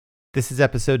This is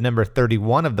episode number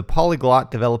 31 of the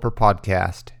Polyglot Developer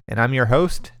Podcast, and I'm your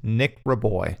host, Nick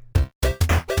Raboy.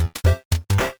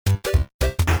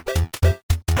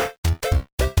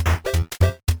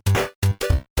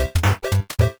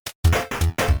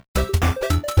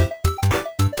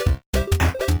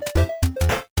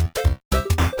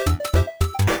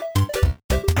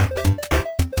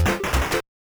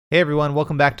 Hey everyone,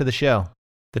 welcome back to the show.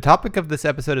 The topic of this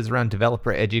episode is around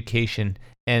developer education,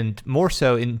 and more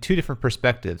so in two different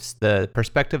perspectives. The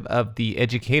perspective of the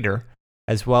educator,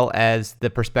 as well as the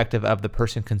perspective of the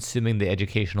person consuming the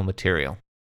educational material.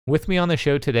 With me on the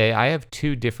show today, I have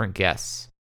two different guests.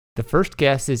 The first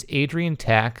guest is Adrian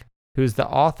Tack, who is the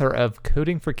author of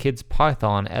Coding for Kids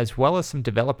Python, as well as some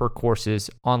developer courses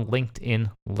on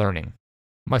LinkedIn Learning.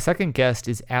 My second guest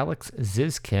is Alex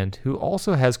Zizkind, who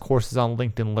also has courses on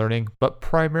LinkedIn Learning, but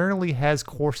primarily has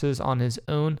courses on his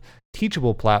own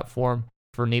teachable platform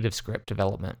for NativeScript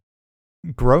development.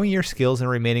 Growing your skills and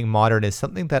remaining modern is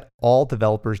something that all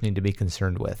developers need to be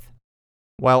concerned with.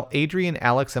 While Adrian,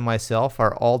 Alex, and myself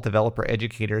are all developer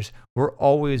educators, we're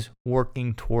always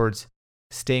working towards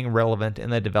staying relevant in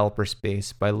the developer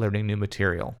space by learning new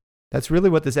material. That's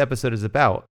really what this episode is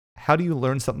about. How do you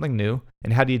learn something new,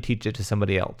 and how do you teach it to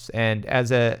somebody else? And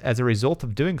as a result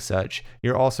of doing such,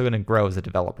 you're also going to grow as a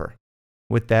developer.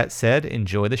 With that said,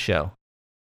 enjoy the show.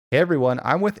 Hey everyone,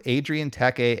 I'm with Adrian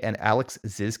Take and Alex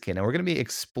Zizkin, and we're going to be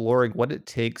exploring what it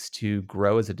takes to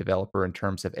grow as a developer in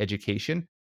terms of education,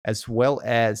 as well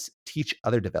as teach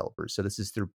other developers. So this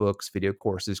is through books, video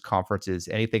courses, conferences,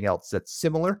 anything else that's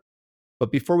similar.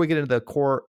 But before we get into the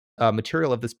core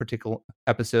material of this particular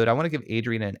episode, I want to give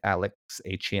Adrian and Alex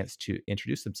a chance to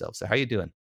introduce themselves. So how you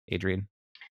doing, Adrian?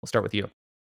 We'll start with you.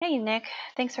 Hey, Nick.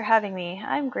 Thanks for having me.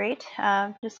 I'm great.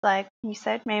 Just like you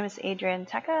said, my name is Adrian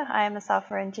Teka. I am a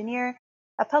software engineer,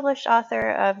 a published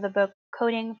author of the book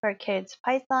Coding for Kids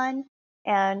Python,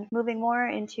 and moving more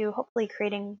into hopefully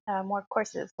creating more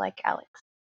courses like Alex.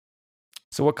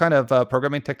 So what kind of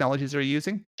programming technologies are you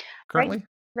using currently?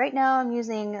 Right now, I'm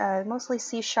using mostly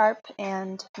C#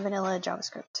 and vanilla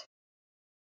JavaScript.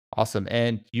 Awesome.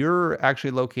 And you're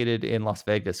actually located in Las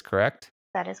Vegas, correct?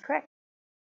 That is correct.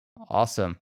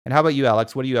 Awesome. And how about you,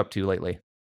 Alex? What are you up to lately?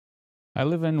 I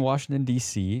live in Washington,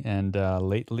 D.C., and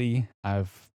lately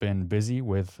I've been busy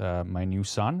with my new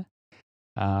son,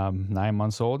 9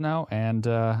 months old now, and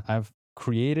I've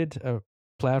created a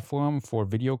platform for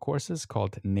video courses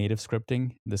called Native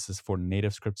Scripting. This is for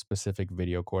NativeScript specific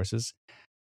video courses.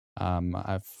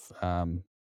 I've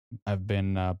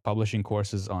been publishing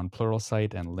courses on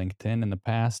Pluralsight and LinkedIn in the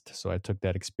past, so I took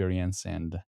that experience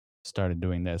and started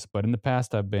doing this. But in the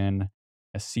past, I've been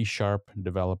a C#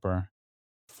 developer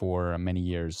for many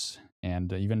years,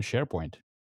 and even SharePoint,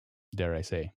 dare I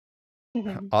say.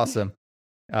 Awesome.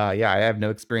 Yeah, I have no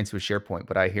experience with SharePoint,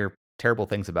 but I hear terrible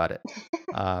things about it.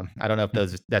 I don't know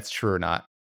if that's true or not.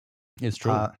 It's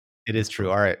true. It is true.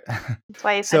 All right. That's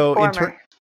why I said So former.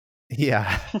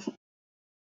 yeah.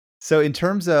 So in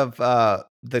terms of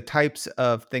the types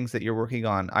of things that you're working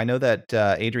on, I know that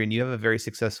Adrian, you have a very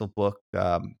successful book,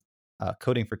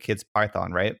 Coding for Kids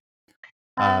Python, right?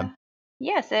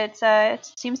 Yes, it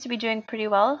seems to be doing pretty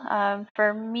well.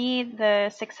 For me, the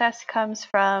success comes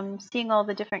from seeing all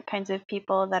the different kinds of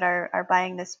people that are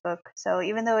buying this book. So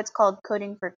even though it's called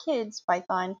Coding for Kids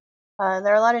Python, there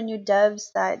are a lot of new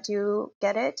devs that do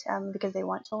get it because they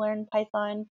want to learn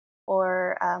Python.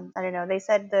 Or I don't know, they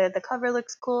said the cover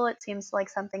looks cool. It seems like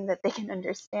something that they can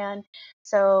understand.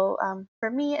 So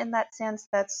for me, in that sense,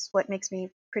 that's what makes me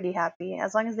pretty happy.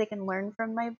 As long as they can learn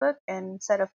from my book and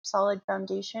set a solid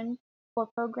foundation for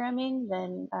programming,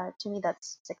 then to me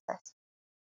that's success.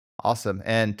 Awesome.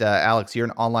 And Alex, you're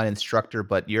an online instructor,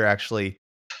 but you're actually,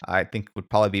 I think, would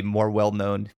probably be more well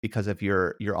known because of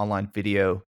your online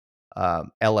video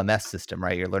LMS system,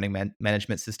 right? Your learning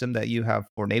management system that you have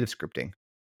for native scripting.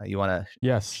 You want to?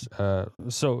 Yes.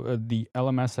 So the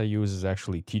LMS I use is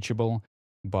actually Teachable,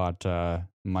 but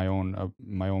my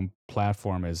own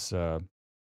platform is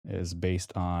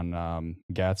based on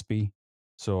Gatsby.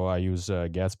 So I use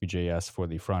Gatsby.js for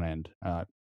the front end.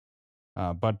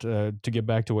 But to get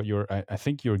back to what I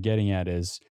think you're getting at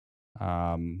is,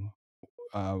 um,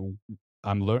 uh,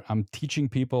 I'm teaching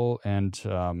people, and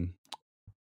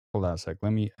hold on a sec.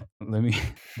 Let me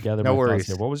gather No my thoughts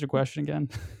here. worries. What was your question again?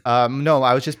 No,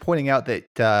 I was just pointing out that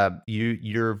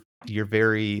you're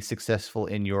very successful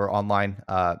in your online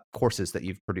courses that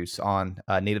you've produced on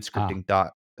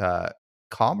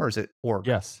nativescripting.com, or is it org?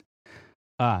 Yes.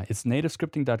 It's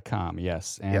nativescripting.com.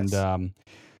 Yes. And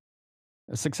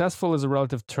Yes. successful is a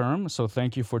relative term. So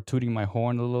thank you for tooting my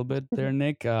horn a little bit there,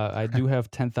 Nick. I do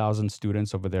have 10,000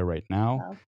 students over there right now.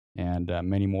 Wow. and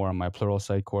many more on my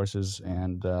Pluralsight courses.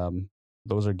 And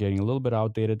those are getting a little bit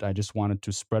outdated. I just wanted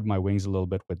to spread my wings a little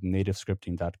bit with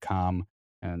nativescripting.com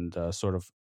and sort of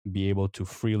be able to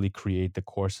freely create the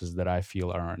courses that I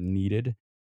feel are needed.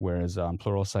 Whereas on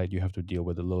Pluralsight, you have to deal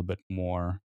with a little bit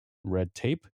more red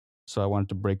tape. So I wanted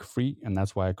to break free, and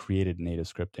that's why I created native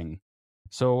scripting.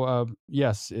 So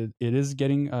yes, it is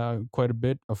getting quite a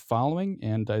bit of following,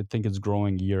 and I think it's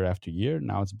growing year after year.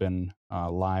 Now it's been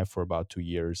live for about 2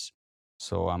 years,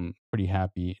 so I'm pretty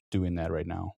happy doing that right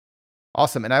now.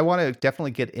 Awesome, and I want to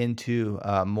definitely get into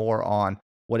more on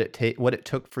what it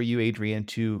took for you, Adrian,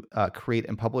 to create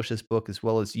and publish this book, as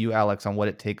well as you, Alex, on what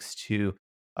it takes to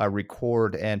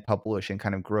record and publish and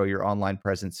kind of grow your online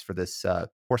presence for this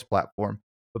course platform.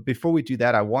 But before we do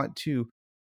that, I want to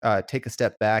take a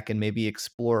step back and maybe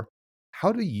explore,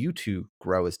 how do you two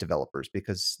grow as developers?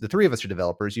 Because the three of us are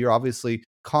developers. You're obviously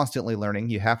constantly learning.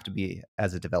 You have to be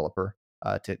as a developer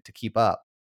to keep up.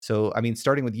 So, I mean,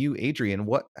 starting with you, Adrian,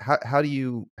 how do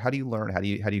you learn? How do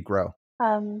you grow?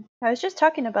 I was just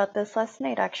talking about this last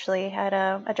night actually at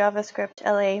a JavaScript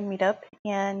LA meetup,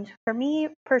 and for me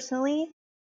personally,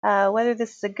 whether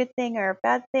this is a good thing or a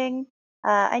bad thing,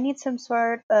 I need some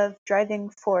sort of driving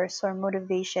force or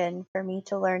motivation for me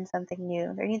to learn something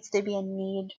new. There needs to be a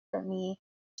need for me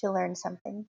to learn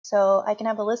something. So I can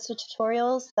have a list of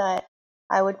tutorials that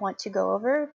I would want to go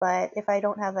over, but if I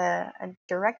don't have a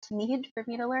direct need for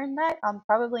me to learn that, I'm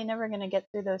probably never going to get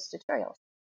through those tutorials.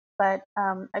 But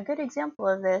a good example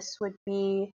of this would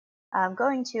be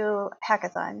going to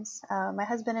hackathons. My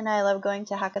husband and I love going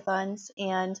to hackathons,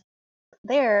 and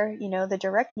there, the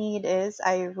direct need is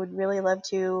I would really love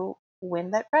to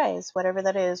win that prize, whatever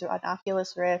that is, an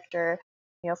Oculus Rift or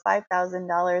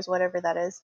 $5,000, whatever that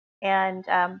is. And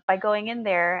by going in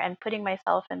there and putting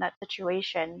myself in that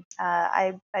situation,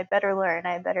 I better learn.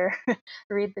 I better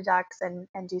read the docs and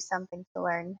do something to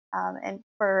learn. And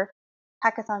for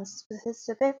hackathons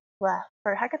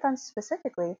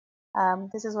specifically,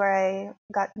 this is where I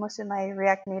got most of my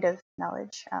React Native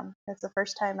knowledge. That's the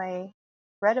first time I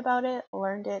read about it,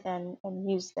 learned it, and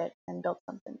used it and built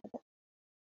something with it.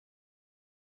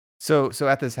 So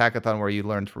at this hackathon where you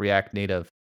learned React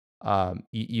Native,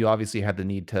 you obviously had the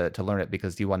need to learn it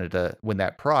because you wanted to win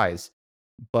that prize.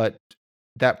 But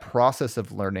that process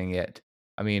of learning it,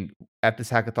 I mean, at this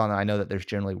hackathon, I know that there's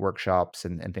generally workshops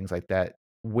and things like that.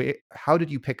 How did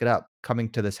you pick it up coming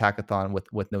to this hackathon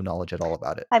with no knowledge at all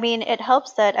about it? I mean, it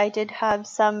helps that I did have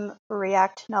some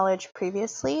React knowledge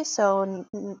previously, so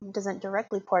it doesn't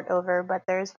directly port over, but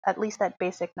there's at least that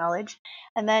basic knowledge.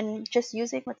 And then just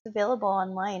using what's available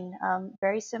online,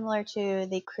 very similar to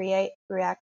the Create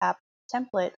React App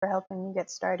template for helping you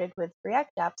get started with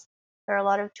React apps. There are a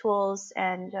lot of tools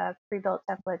and pre-built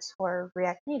templates for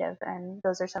React Native, and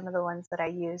those are some of the ones that I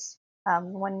use.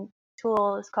 One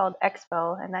tool is called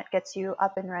Expo, and that gets you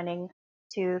up and running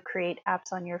to create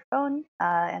apps on your phone,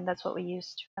 and that's what we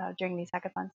used during these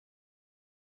hackathons.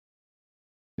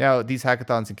 Now, these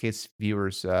hackathons, in case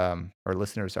viewers or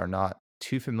listeners are not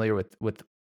too familiar with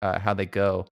how they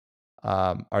go,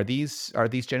 are these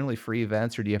generally free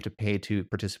events, or do you have to pay to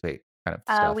participate, kind of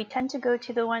stuff? We tend to go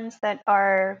to the ones that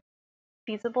are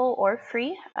feasible or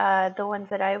free. The ones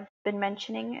that I've been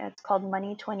mentioning, it's called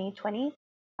Money 2020.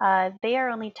 They are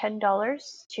only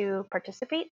 $10 to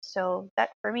participate, so that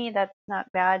for me that's not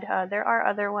bad. There are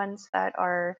other ones that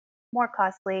are more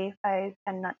costly. I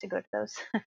tend not to go to those.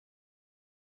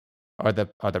 Are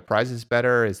the prizes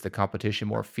better? Is the competition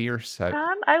more fierce?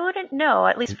 I wouldn't know,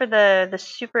 at least It- for the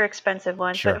super expensive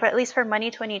ones, but sure. at least for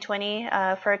Money 2020,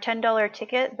 for a $10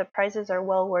 ticket, the prizes are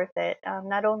well worth it.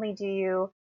 Not only do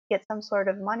you get some sort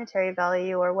of monetary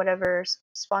value or whatever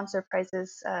sponsor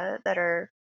prizes that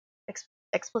are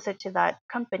explicit to that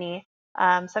company,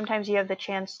 sometimes you have the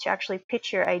chance to actually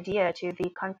pitch your idea to the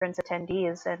conference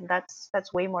attendees, and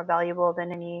that's way more valuable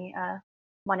than any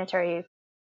monetary,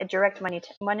 direct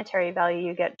monetary value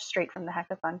you get straight from the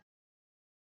hackathon.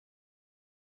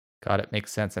 Got it.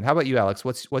 Makes sense. And how about you, Alex?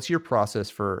 What's your process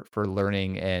for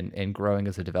learning and growing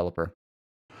as a developer?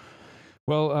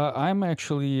 Well, I'm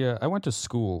actually, I went to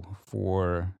school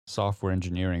for software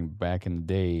engineering back in the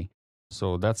day.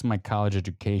 So that's my college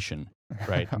education,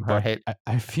 right? All But right.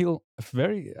 I feel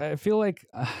like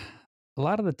a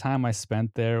lot of the time I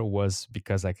spent there was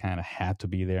because I kind of had to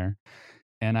be there.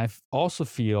 And also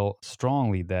feel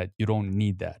strongly that you don't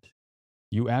need that.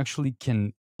 You actually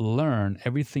can learn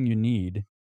everything you need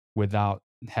without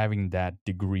having that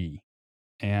degree.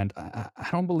 And I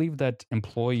don't believe that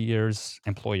employers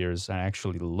are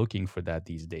actually looking for that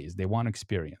these days. They want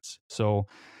experience. So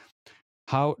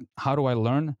how do I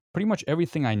learn? Pretty much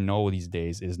everything I know these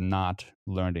days is not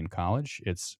learned in college.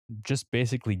 It's just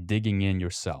basically digging in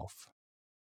yourself.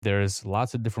 There's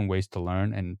lots of different ways to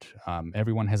learn, and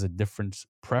everyone has a different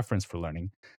preference for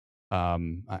learning.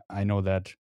 I know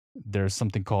that there's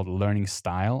something called learning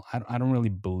style. I don't really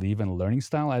believe in learning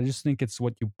style. I just think it's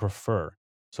what you prefer.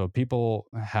 So people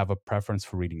have a preference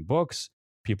for reading books,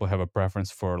 people have a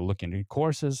preference for looking at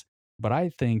courses, but I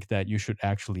think that you should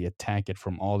actually attack it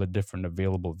from all the different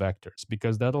available vectors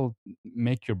because that'll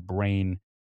make your brain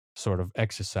sort of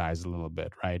exercise a little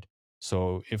bit, right?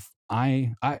 So if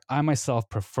I myself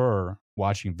prefer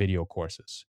watching video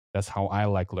courses. That's how I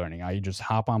like learning. I just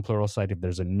hop on Pluralsight. If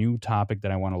there's a new topic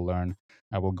that I want to learn,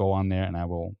 I will go on there and I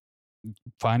will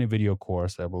find a video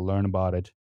course. I will learn about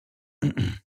it.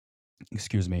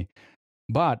 Excuse me.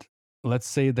 But let's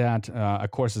say that a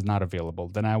course is not available,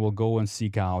 then I will go and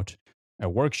seek out a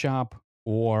workshop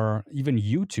or even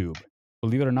YouTube.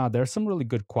 Believe it or not, there's some really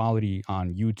good quality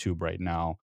on YouTube right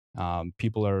now.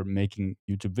 People are making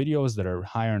YouTube videos that are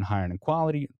higher and higher in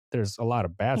quality. There's a lot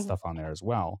of bad Mhm. stuff on there as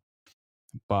well.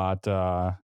 But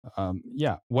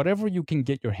yeah, whatever you can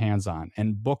get your hands on,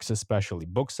 and books especially.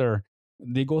 Books are,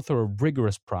 they go through a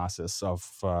rigorous process of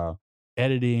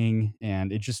editing,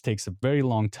 and it just takes a very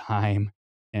long time.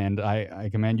 And I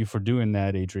commend you for doing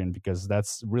that, Adrian, because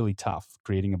that's really tough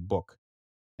creating a book.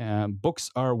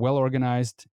 Books are well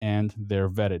organized and they're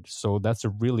vetted. So that's a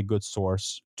really good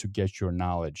source to get your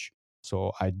knowledge.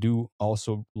 So I do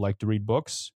also like to read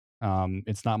books.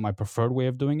 It's not my preferred way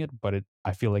of doing it, but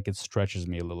I feel like it stretches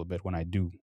me a little bit when I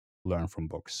do learn from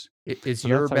books. Is So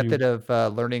that's your how you. method of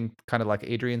learning kind of like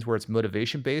Adrian's, where it's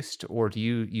motivation based, or do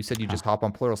you said you just hop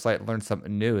on Pluralsight and learn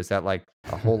something new? Is that like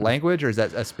a whole language, or is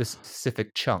that a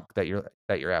specific chunk that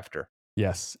you're after?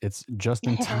 Yes, it's just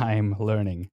in time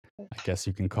learning. I guess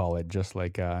you can call it just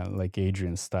like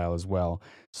Adrian's style as well.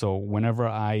 So whenever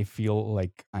I feel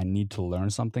like I need to learn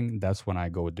something, that's when I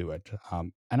go do it.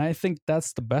 And I think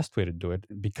that's the best way to do it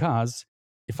because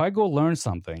if I go learn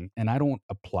something and I don't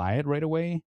apply it right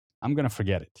away, I'm gonna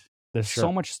forget it. There's so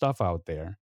Sure. much stuff out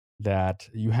there that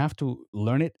you have to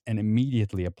learn it and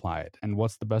immediately apply it. And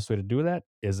what's the best way to do that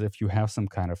is if you have some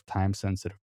kind of time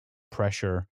sensitive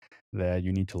pressure that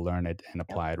you need to learn it and Yep,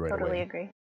 apply it right totally away. agree.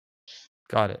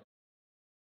 Got it.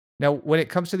 Now, when it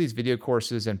comes to these video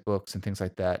courses and books and things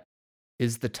like that,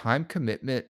 is the time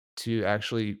commitment to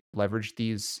actually leverage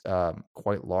these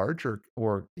quite large,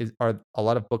 or are a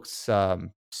lot of books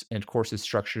and courses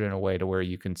structured in a way to where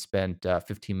you can spend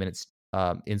 15 minutes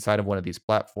inside of one of these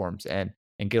platforms and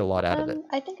get a lot out of it?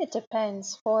 I think it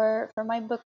depends. For my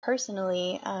book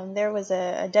personally, there was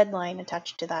a deadline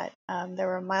attached to that. There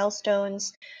were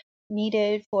milestones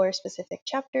needed for specific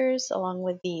chapters, along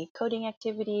with the coding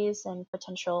activities and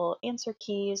potential answer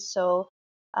keys. So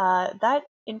that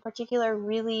in particular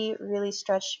really, really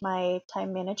stretched my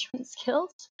time management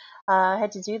skills. I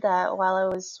had to do that while I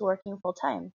was working full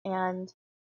time. And,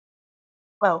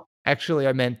 well, Actually,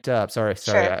 I meant, sorry,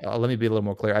 sure. let me be a little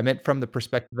more clear. I meant from the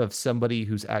perspective of somebody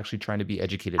who's actually trying to be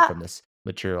educated Uh, from this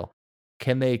material.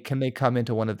 Can they come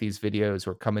into one of these videos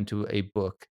or come into a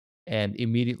book and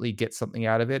immediately get something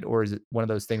out of it, or is it one of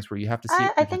those things where you have to see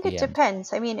it I through to think the it end?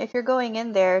 depends. I mean, if you're going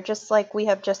in there just like we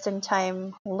have just in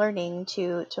time learning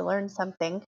to learn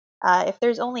something, if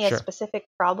there's only a Sure. specific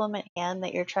problem at hand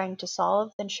that you're trying to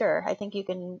solve, then sure, I think you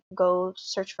can go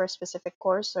search for a specific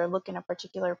course or look in a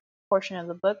particular portion of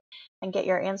the book and get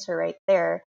your answer right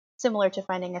there, similar to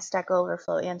finding a Stack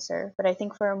Overflow answer. But I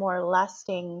think for a more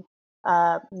lasting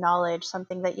knowledge,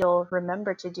 something that you'll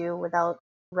remember to do without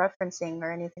referencing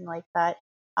or anything like that,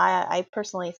 I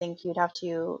personally think you'd have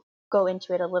to go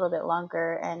into it a little bit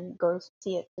longer and go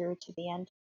see it through to the end.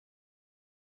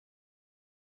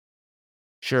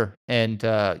 Sure. And,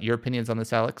 your opinions on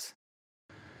this, Alex?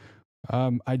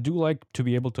 I do like to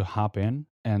be able to hop in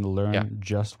and Yeah. learn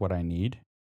just what I need.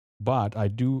 But I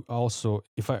do also,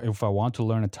 if I want to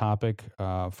learn a topic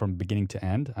from beginning to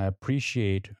end, I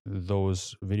appreciate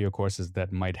those video courses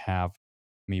that might have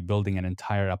me building an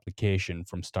entire application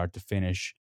from start to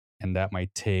finish, and that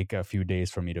might take a few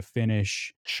days for me to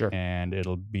finish, Sure. and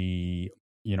it'll be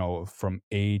from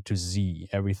A to Z,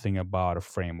 everything about a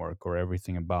framework or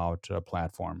everything about a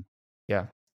platform. Yeah.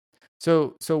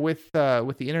 So with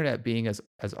the internet being as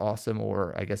awesome,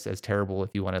 or I guess as terrible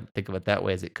if you wanna think of it that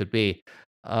way, as it could be,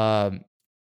 um,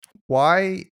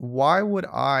 why would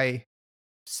I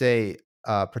say,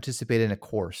 participate in a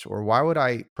course, or why would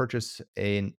I purchase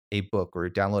a book or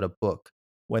download a book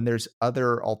when there's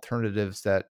other alternatives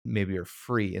that maybe are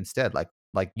free instead? Like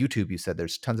YouTube, you said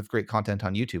there's tons of great content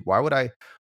on YouTube. Why would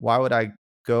I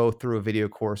go through a video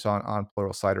course on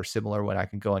Pluralsight or similar when I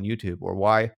can go on YouTube? Or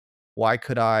why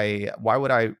would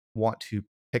I want to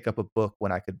pick up a book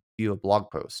when I could view a blog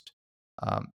post?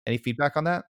 Any feedback on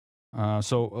that?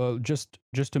 Just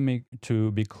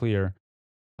to be clear,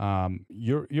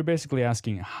 you're basically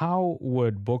asking how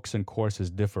would books and courses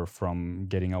differ from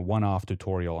getting a one-off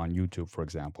tutorial on YouTube, for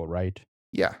example, right?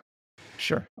 Yeah,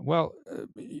 sure. Well,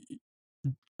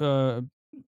 uh,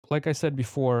 like I said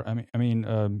before,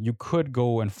 you could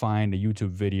go and find a YouTube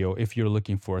video if you're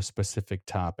looking for a specific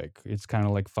topic. It's kind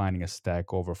of like finding a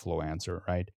Stack Overflow answer,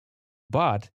 right?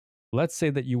 But let's say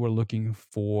that you were looking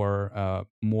for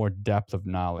more depth of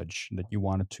knowledge, that you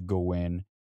wanted to go in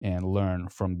and learn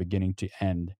from beginning to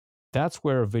end. That's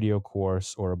where a video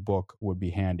course or a book would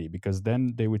be handy, because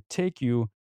then they would take you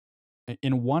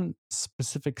in one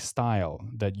specific style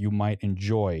that you might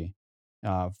enjoy.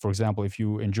 For example, if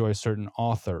you enjoy a certain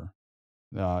author,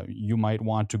 you might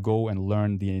want to go and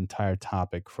learn the entire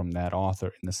topic from that author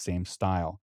in the same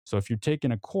style. So if you're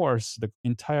taking a course, the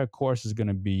entire course is going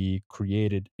to be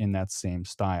created in that same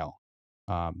style.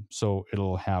 So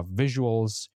it'll have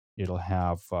visuals, it'll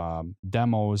have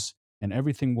demos, and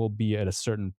everything will be at a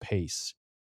certain pace.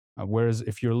 Whereas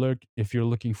if you're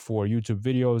looking for YouTube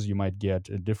videos, you might get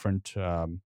a different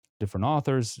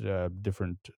authors,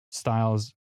 different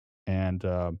styles, and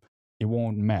it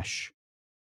won't mesh.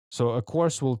 So a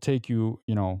course will take you,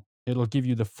 it'll give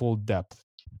you the full depth.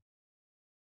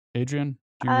 Adrian,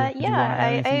 did you want Yeah, to add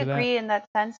I anything to that? agree in that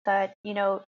sense that,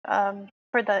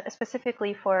 for the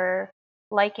specifically for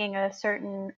liking a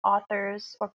certain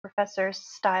author's or professor's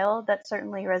style, that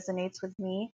certainly resonates with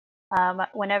me.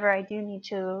 Whenever I do need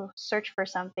to search for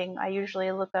something, I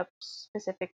usually look up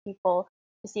specific people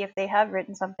to see if they have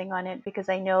written something on it because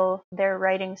I know their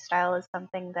writing style is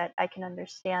something that I can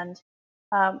understand.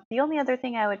 The only other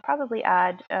thing I would probably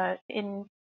add, in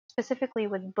specifically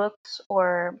with books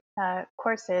or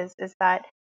courses, is that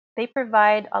they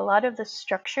provide a lot of the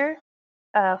structure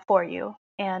for you.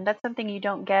 And that's something you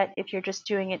don't get if you're just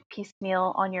doing it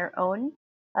piecemeal on your own.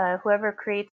 Whoever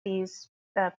creates these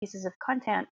pieces of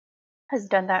content has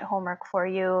done that homework for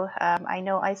you. I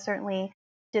know I certainly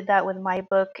did that with my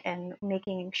book and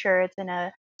making sure it's in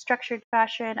a structured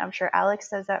fashion. I'm sure Alex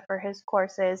does that for his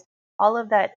courses. All of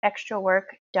that extra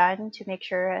work done to make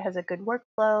sure it has a good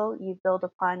workflow. You build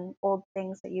upon old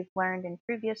things that you've learned in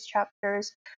previous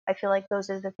chapters. I feel like those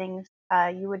are the things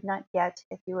you would not get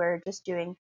if you were just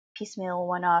doing piecemeal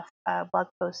one off blog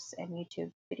posts and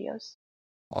YouTube videos.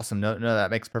 Awesome. No,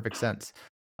 that makes perfect sense.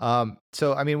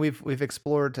 So I mean, we've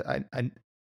explored.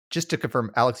 Just to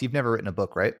confirm, Alex, you've never written a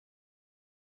book, right?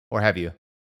 Or have you?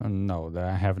 No,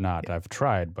 I have not. I've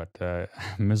tried, but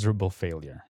miserable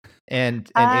failure.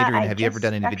 And Adrian, I have you ever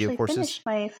done just any video actually courses? finished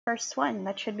my first one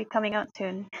that should be coming out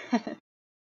soon.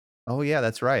 Oh yeah,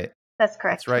 that's right. That's That's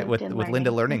correct, right. LinkedIn With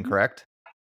Linda Learning. Learning, correct?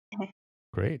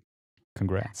 Great.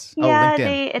 Congrats. Oh, Yeah,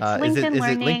 LinkedIn. it's Is it LinkedIn is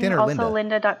it LinkedIn Learning, or also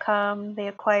Linda? lynda.com. They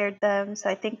acquired them, so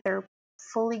I think they're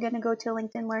fully going to go to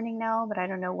LinkedIn Learning now, but I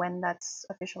don't know when that's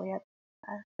official yet.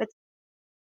 It's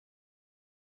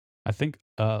I think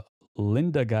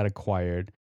Linda got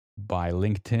acquired by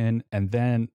LinkedIn, and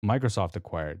then Microsoft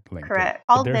acquired LinkedIn, correct.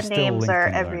 but All the there's still names are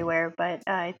LinkedIn Learning. everywhere, but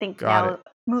I think Got it. now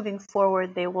moving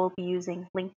forward, they will be using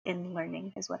LinkedIn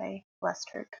Learning, is what I last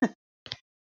heard.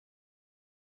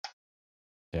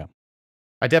 Yeah.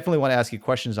 I definitely want to ask you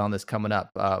questions on this coming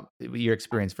up. Your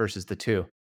experience versus the two.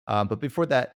 But before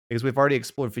that, because we've already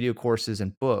explored video courses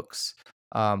and books,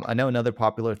 I know another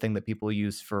popular thing that people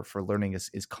use for learning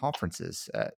is conferences.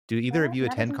 Do either of you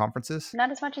Not as attend conferences?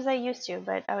 not as much as I used to,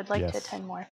 but I would like to Yes. attend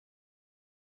more.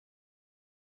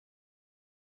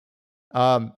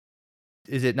 Um,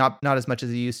 is it not as much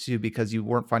as you used to because you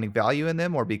weren't finding value in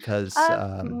them, or because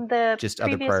The just other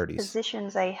previous priorities?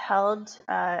 positions I held,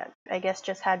 I guess,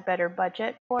 just had better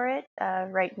budget for it.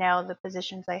 Right now, the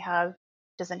positions I have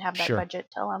doesn't have that Sure. budget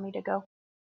to allow me to go.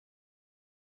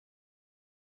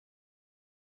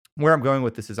 Where I'm going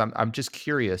with this is I'm just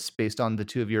curious, based on the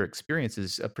two of your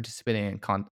experiences of participating in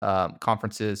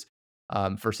conferences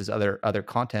versus other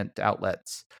content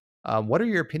outlets. What are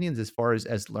your opinions as far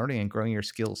as learning and growing your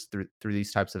skills through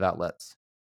these types of outlets?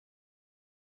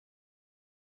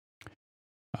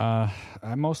 Uh,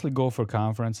 I mostly go for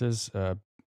conferences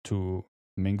to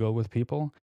mingle with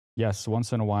people. Yes,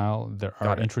 once in a while there are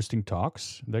Got it. interesting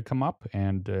talks that come up,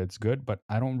 and it's good, but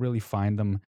I don't really find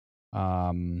them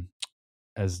um,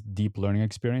 as deep learning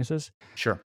experiences.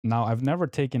 Sure. Now, I've never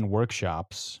taken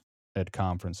workshops at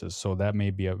conferences, so that may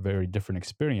be a very different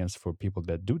experience for people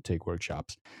that do take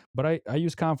workshops. But I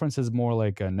use conferences more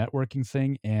like a networking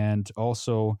thing, and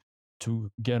also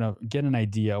to get an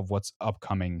idea of what's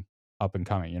upcoming up and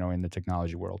coming, in the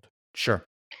technology world. Sure.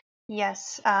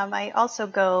 Yes, I also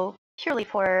go purely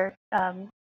for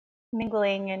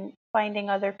mingling and finding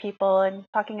other people and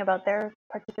talking about their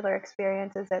particular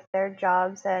experiences at their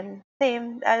jobs. And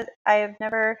same, as I have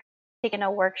never taken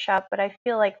a workshop, but I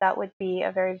feel like that would be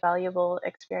a very valuable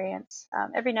experience.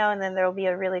 Every now and then there will be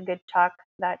a really good talk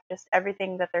that just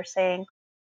everything that they're saying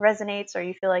resonates, or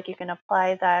you feel like you can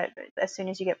apply that as soon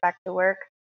as you get back to work.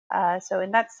 So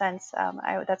in that sense,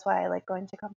 that's why I like going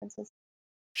to conferences.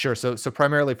 Sure. So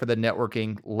primarily for the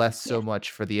networking, less so Yes.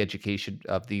 much for the education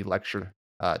of the lecture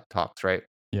talks, right?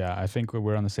 Yeah, I think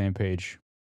we're on the same page.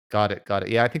 Got it. Got it.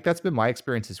 Yeah, I think that's been my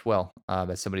experience as well.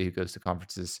 As somebody who goes to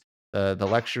conferences, the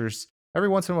lectures every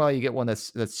once in a while you get one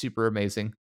that's super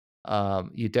amazing.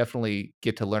 You definitely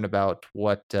get to learn about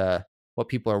what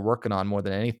people are working on more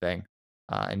than anything,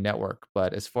 and network.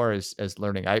 But as far as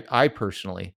learning, I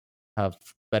personally have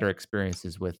better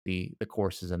experiences with the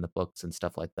courses and the books and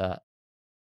stuff like that.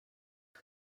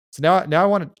 So now I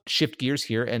want to shift gears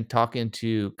here and talk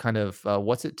into kind of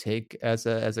what's it take as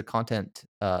a content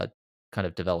kind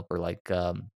of developer, like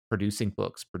producing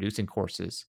books, producing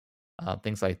courses,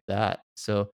 things like that.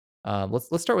 So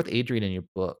let's start with Adrian in your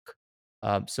book.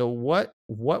 So what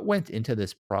went into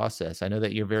this process? I know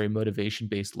that you're very motivation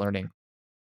based learning.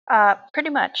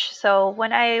 Pretty much. So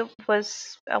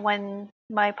when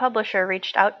my publisher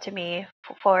reached out to me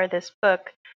for this book,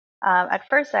 at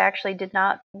first I actually did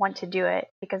not want to do it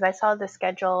because I saw the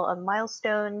schedule of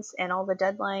milestones and all the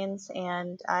deadlines,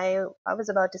 and I was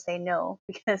about to say no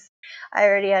because I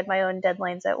already had my own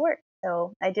deadlines at work,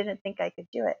 so I didn't think I could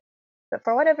do it. But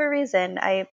for whatever reason,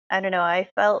 I don't know, I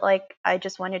felt like I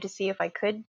just wanted to see if I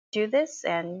could do this,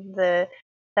 and the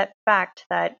that fact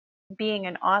that being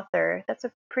an author, that's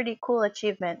a pretty cool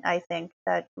achievement, I think,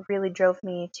 that really drove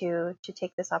me to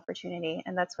take this opportunity,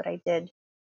 and that's what I did.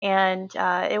 And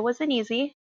it wasn't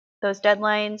easy. Those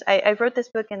deadlines, I wrote this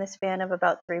book in the span of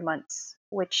about 3 months,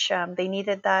 which they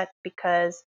needed that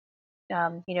because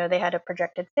they had a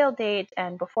projected sale date,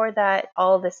 and before that,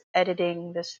 all this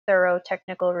editing, this thorough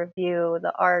technical review,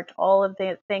 the art, all of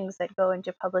the things that go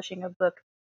into publishing a book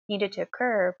needed to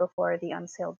occur before the on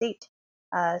sale date.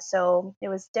 So it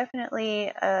was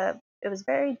definitely, it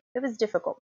was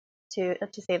difficult to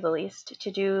say the least,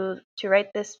 to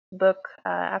write this book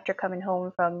after coming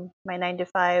home from my 9 to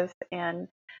 5 and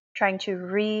trying to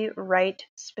rewrite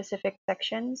specific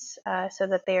sections so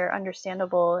that they are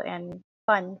understandable and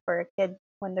fun for a kid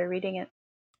when they're reading it.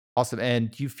 Awesome.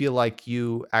 And do you feel like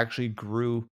you actually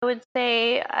grew? I would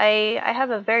say I have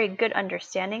a very good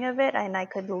understanding of it and I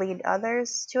could lead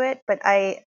others to it, but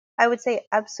I would say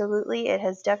absolutely it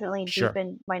has definitely Sure.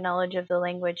 deepened my knowledge of the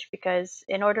language because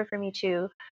in order for me to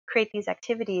create these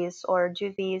activities or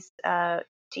do these to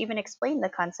even explain the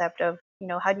concept of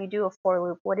how do you do a for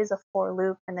loop, what is a for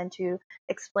loop, and then to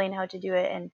explain how to do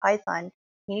it in Python,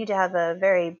 you need to have a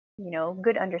very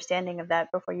good understanding of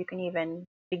that before you can even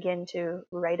begin to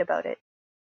write about it.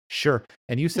 Sure.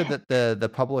 And you said that the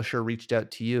publisher reached out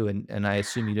to you, and I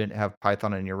assume you didn't have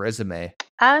Python on your resume.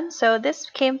 So this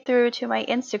came through to my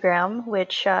Instagram,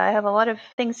 which I have a lot of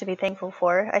things to be thankful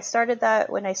for. I started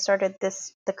that when I started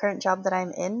the current job that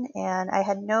I'm in, and I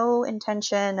had no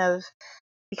intention of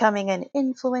becoming an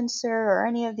influencer or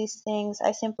any of these things.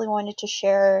 I simply wanted to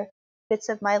share bits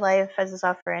of my life as a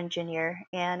software engineer,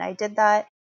 and I did that.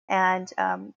 And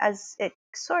as it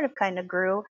sort of kind of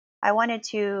grew, I wanted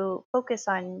to focus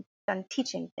on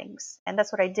teaching things, and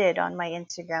that's what I did on my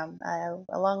Instagram,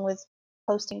 along with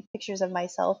posting pictures of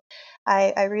myself.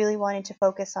 I really wanted to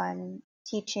focus on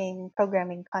teaching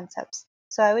programming concepts.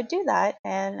 So I would do that,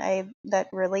 and I that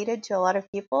related to a lot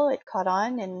of people. It caught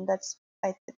on, and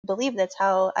I believe that's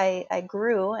how I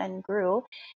grew and grew,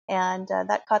 and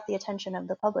that caught the attention of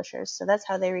the publishers. So that's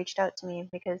how they reached out to me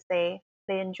because they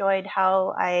enjoyed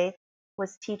how I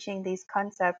was teaching these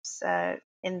concepts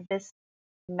in this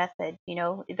method.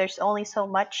 There's only so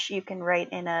much you can write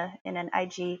in an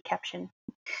IG caption.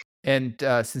 And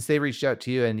since they reached out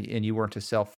to you and you weren't a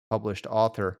self-published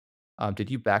author,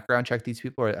 did you background check these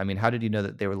people? Or I mean, how did you know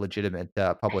that they were legitimate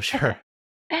publisher?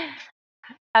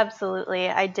 Absolutely,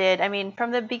 I did. I mean,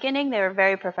 from the beginning, they were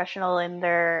very professional in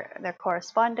their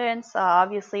correspondence.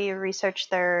 Obviously,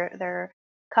 researched their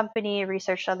company,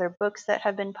 researched other books that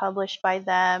have been published by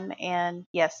them, and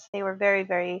yes, they were very,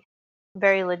 very,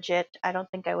 very legit. I don't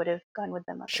think I would have gone with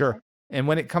them Sure. otherwise. And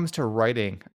when it comes to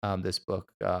writing this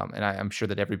book, and I'm sure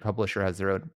that every publisher has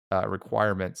their own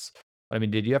requirements. But I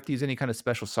mean, did you have to use any kind of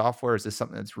special software? Is this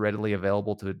something that's readily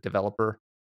available to a developer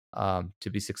to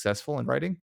be successful in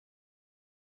writing?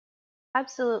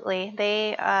 Absolutely.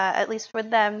 They, at least for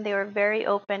them, they were very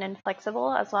open and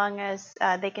flexible as long as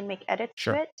they can make edits to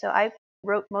Sure. it. So I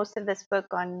wrote most of this book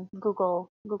on Google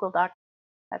Docs.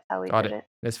 That's how we Got did it.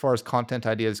 it. As far as content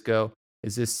ideas go,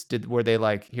 were they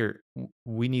like, here,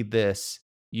 we need this,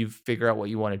 you figure out what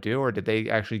you want to do, or did they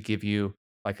actually give you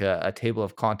like a table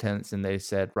of contents and they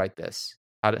said, write this?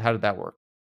 How did that work?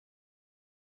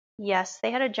 Yes,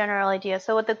 they had a general idea.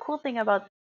 So what the cool thing about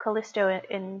Callisto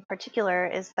in particular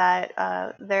is that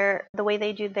the way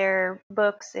they do their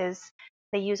books is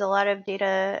they use a lot of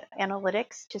data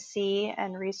analytics to see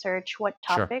and research what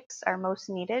Sure. topics are most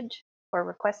needed or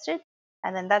requested,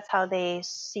 and then that's how they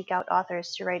seek out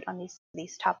authors to write on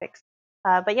these topics.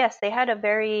 But yes, they had a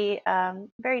very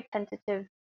tentative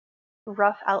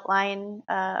rough outline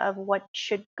of what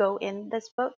should go in this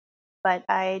book, but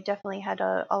I definitely had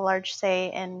a large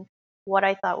say in what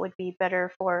I thought would be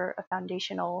better for a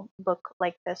foundational book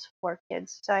like this for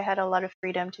kids. So I had a lot of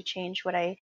freedom to change what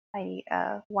I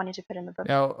wanted to put in the book.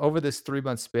 Now, over this 3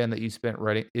 month span that you spent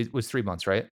writing, it was 3 months,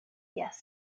 right? Yes.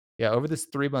 Yeah, over this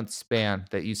 3 month span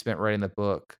that you spent writing the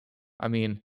book, I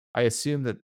mean, I assume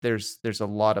that there's a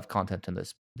lot of content in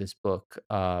this book.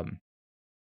 How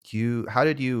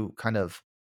did you kind of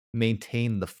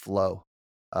maintain the flow,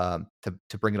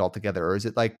 to bring it all together? Or is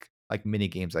it like mini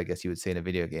games, I guess you would say in a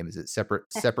video game? Is it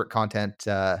separate content,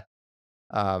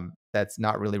 that's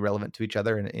not really relevant to each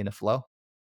other in a flow?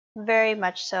 Very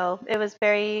much so. It was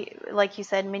very, like you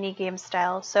said, mini game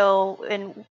style. So,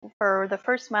 in for the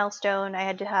first milestone, I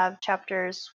had to have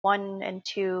chapters 1 and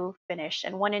 2 finished,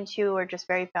 and 1 and 2 are just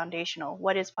very foundational.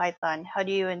 What is Python? How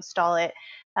do you install it?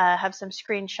 Have some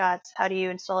screenshots. How do you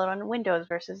install it on Windows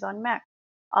versus on Mac?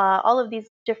 All of these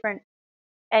different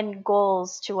end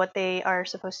goals to what they are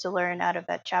supposed to learn out of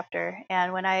that chapter.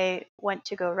 And when I went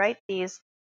to go write these,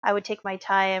 I would take my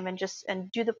time and just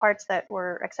and do the parts that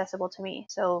were accessible to me.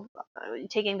 So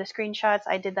taking the screenshots,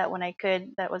 I did that when I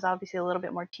could. That was obviously a little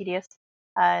bit more tedious.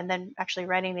 And then actually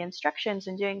writing the instructions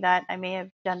and doing that, I may have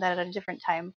done that at a different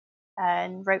time.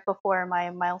 And right before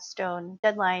my milestone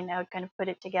deadline, I would kind of put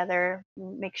it together,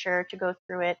 make sure to go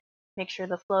through it, make sure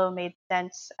the flow made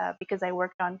sense because I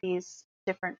worked on these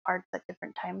different parts at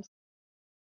different times.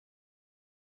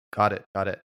 Got it, got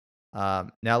it.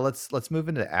 Now let's move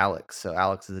into Alex. So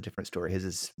Alex is a different story. His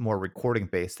is more recording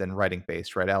based than writing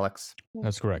based, right, Alex?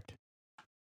 That's correct.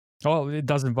 Well, it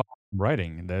does involve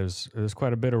writing. There's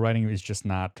quite a bit of writing. It's just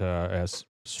not as All right,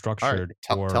 structured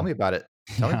tell or me about it.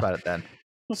 Tell me yeah. about it then.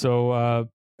 So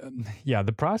yeah,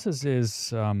 the process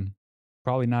is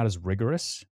probably not as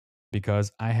rigorous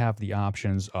because I have the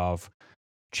options of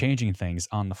changing things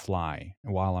on the fly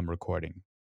while I'm recording.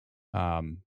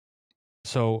 Um,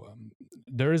 so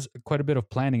there is quite a bit of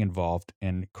planning involved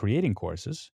in creating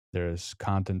courses. There's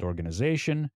content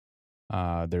organization.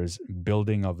 There's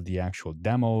building of the actual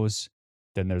demos.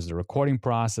 Then there's the recording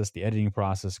process, the editing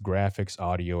process, graphics,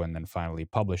 audio, and then finally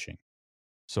publishing.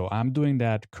 So I'm doing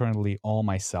that currently all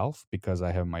myself because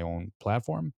I have my own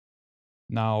platform.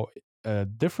 Now,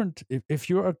 different if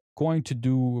you are going to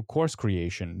do course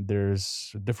creation,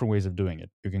 there's different ways of doing it.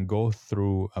 You can go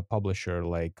through a publisher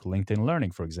like LinkedIn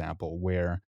Learning, for example,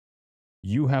 where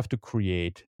you have to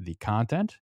create the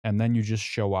content and then you just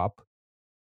show up,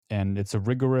 and it's a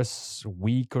rigorous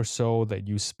week or so that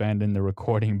you spend in the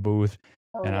recording booth.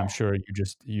 Oh And I'm yeah. sure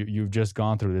you've just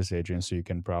gone through this, Adrian, so you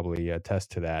can probably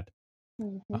attest to that.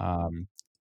 Hmm. Um,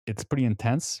 it's pretty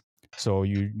intense. So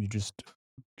you just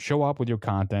show up with your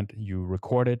content, you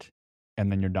record it,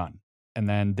 and then you're done. And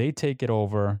then they take it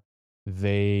over,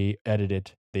 they edit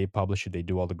it, they publish it, they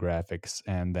do all the graphics,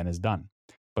 and then it's done.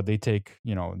 But they take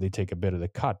a bit of the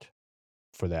cut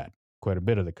for that, quite a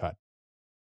bit of the cut.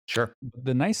 Sure.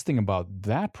 The nice thing about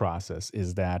that process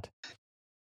is that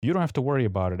you don't have to worry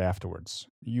about it afterwards.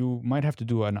 You might have to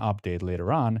do an update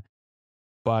later on,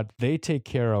 but they take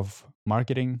care of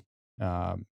marketing,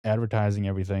 advertising,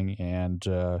 everything, and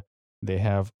they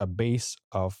have a base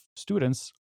of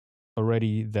students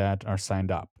already that are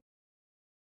signed up.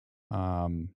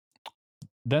 Um,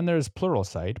 then there's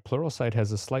Pluralsight. Pluralsight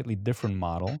has a slightly different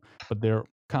model, but they're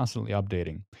constantly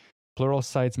updating.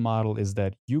 Pluralsight's model is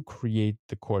that you create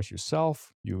the course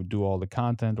yourself, you do all the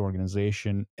content,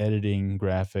 organization, editing,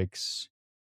 graphics,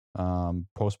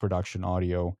 post production,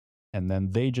 audio, and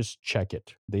then they just check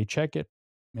it. They check it,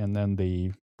 and then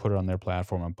they put it on their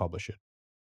platform and publish it.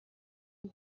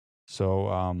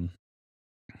 So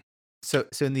So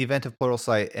in the event of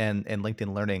Pluralsight and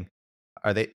LinkedIn Learning,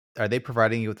 are they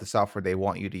providing you with the software they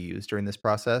want you to use during this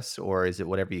process, or is it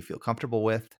whatever you feel comfortable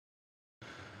with?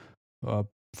 uh,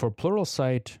 for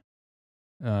Pluralsight,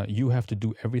 you have to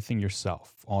do everything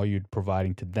yourself. All you're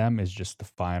providing to them is just the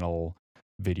final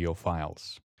video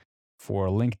files. For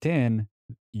LinkedIn,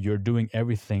 you're doing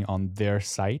everything on their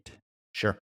site.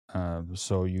 Sure.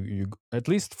 So you at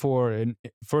least for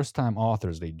first time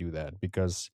authors, they do that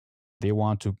because they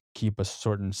want to keep a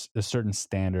certain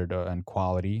standard and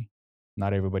quality.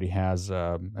 Not everybody has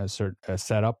a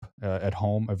setup at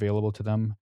home available to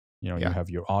them. You Yeah. have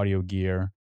your audio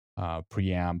gear,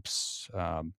 preamps,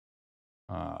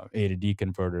 A to D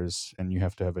converters, and you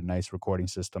have to have a nice recording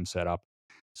system set up.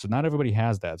 So not everybody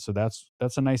has that. So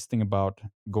that's a nice thing about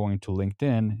going to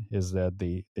LinkedIn is that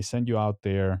they send you out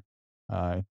there.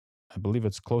 I believe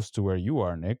it's close to where you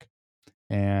are, Nick,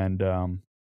 and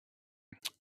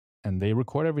they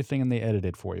record everything and they edit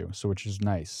it for you. So which is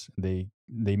nice. They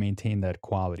maintain that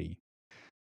quality.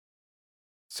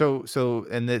 So,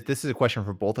 and this is a question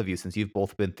for both of you since you've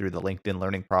both been through the LinkedIn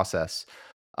learning process.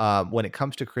 When it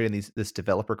comes to creating this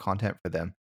developer content for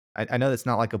them, I know it's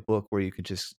not like a book where you can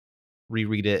just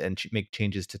reread it and make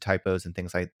changes to typos and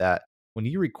things like that. When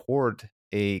you record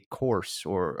a course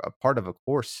or a part of a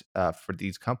course for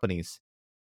these companies,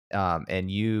 and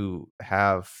you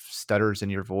have stutters in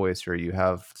your voice, or you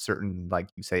have certain, like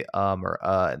you say, or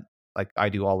like I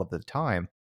do all of the time,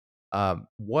 um,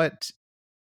 what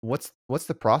what's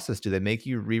the process? Do they make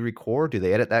you re-record? Do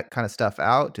they edit that kind of stuff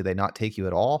out? Do they not take you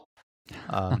at all?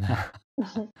 Um,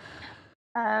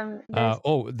 There's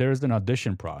There's an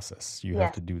audition process. You have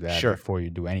yes, to do that sure, before you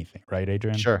do anything, right,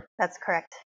 Adrian? sure. that's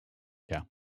correct. Yeah.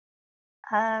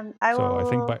 I So I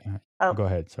think will. by Oh, go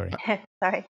ahead. Sorry.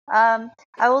 sorry.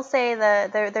 I will say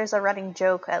that there's a running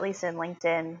joke, at least in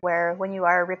LinkedIn, where when you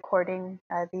are recording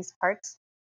these parts,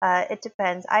 it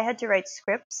depends. I had to write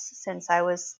scripts since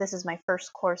this is my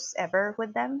first course ever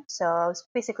with them. So I was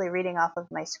basically reading off of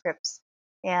my scripts.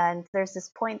 And there's this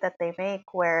point that they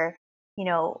make where, you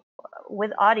know,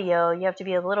 with audio, you have to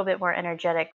be a little bit more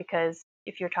energetic because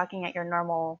if you're talking at your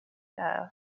normal uh,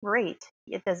 rate,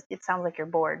 it sounds like you're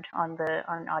bored on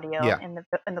audio Yeah.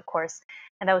 in the course,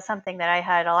 and that was something that I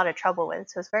had a lot of trouble with.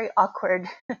 So it's very awkward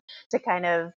to kind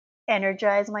of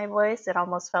energize my voice. It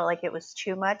almost felt like it was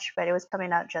too much, but it was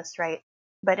coming out just right.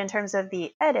 But in terms of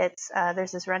the edits,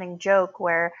 there's this running joke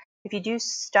where if you do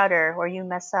stutter or you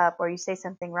mess up or you say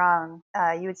something wrong,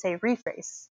 you would say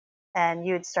rephrase, and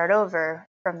you would start over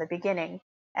from the beginning,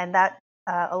 and that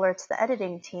alerts the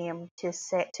editing team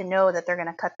to know that they're going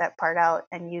to cut that part out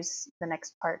and use the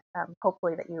next part.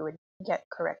 Hopefully, that you would get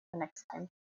correct the next time.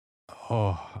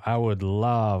 Oh, I would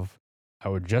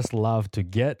just love to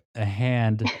get a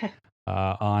hand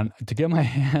to get my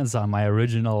hands on my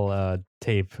original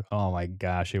tape. Oh my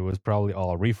gosh, it was probably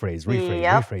all Yep. rephrase.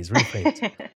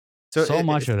 So So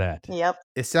much of that. Yep.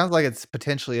 it sounds like it's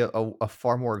potentially a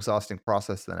far more exhausting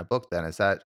process than a book. Then is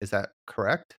that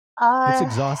correct? It's Uh,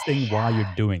 exhausting while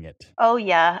you're doing it. oh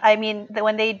yeah. I mean,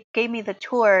 when they gave me the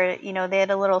tour, they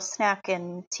had a little snack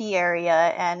and tea area,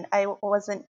 and I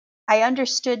wasn't. I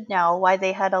understood now why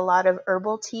they had a lot of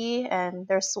herbal tea, and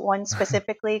there's one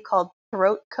specifically called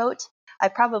throat coat. I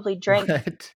probably drank.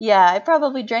 What? Yeah, I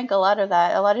probably drank a lot of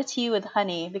that, a lot of tea with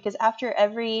honey, because after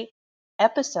every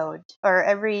episode or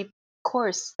every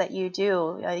course that you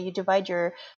do, you divide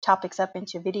your topics up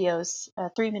into videos,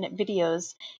 3-minute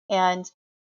videos, and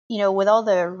with all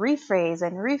the rephrase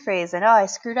and oh I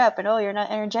screwed up and oh you're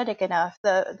not energetic enough,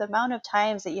 the amount of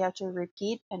times that you have to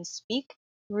repeat and speak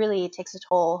really takes a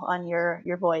toll on your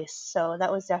voice. So that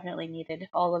was definitely needed,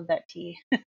 all of that tea.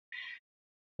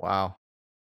 Wow.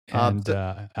 And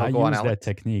Oh, I go on, use that Alex.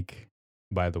 technique,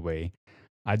 by the way.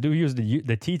 I do use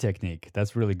the T technique.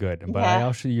 That's really good. But I Yeah.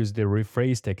 also use the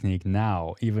rephrase technique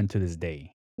now, even to this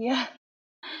day. Yeah.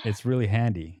 It's really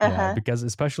handy, yeah, Uh-huh. because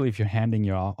especially if you're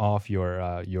handing off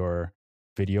your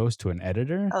videos to an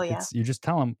editor, Oh yeah. it's you just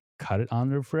tell them cut it on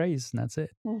the phrase, and that's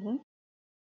it. Hmm.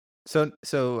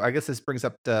 So I guess this brings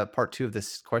up the part two of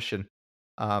this question.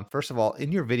 First of all,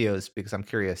 in your videos, because I'm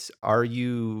curious,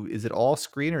 is it all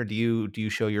screen, or do you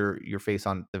show your face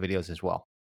on the videos as well?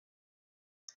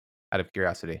 Out of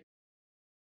curiosity, is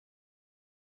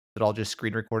it all just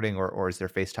screen recording, or is there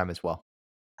FaceTime as well?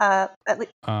 At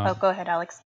least. Uh, Oh, go ahead,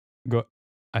 Alex. go.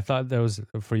 I thought that was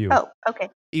for you. Oh, okay.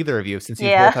 Either of you, since you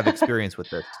both Yeah. have experience with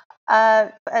this.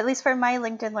 At least for my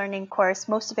LinkedIn Learning course,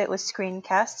 most of it was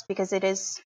screencast because it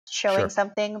is showing Sure,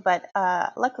 something. But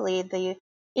luckily, the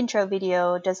intro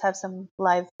video does have some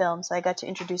live film, so I got to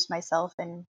introduce myself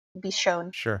and be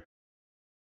shown. sure.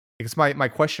 Because my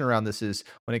question around this is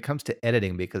when it comes to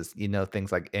editing, because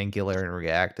things like Angular and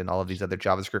React and all of these other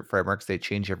JavaScript frameworks, they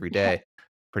change every Yeah. day,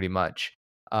 pretty much.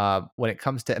 When it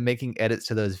comes to making edits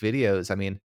to those videos, I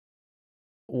mean,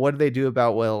 what do they do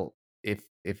about, well, if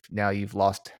now you've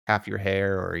lost half your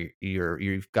hair, or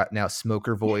you've got now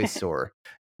smoker voice, or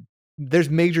there's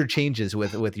major changes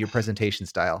with your presentation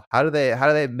style. How do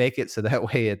they make it so that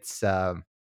way it's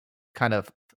kind of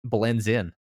blends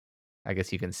in, I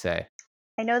guess you can say?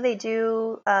 I know they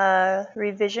do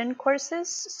revision courses,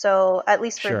 so at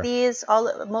least for Sure. these,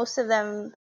 most of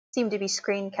them seem to be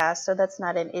screencasts, so that's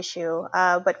not an issue.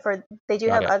 But they do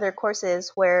Got have it. other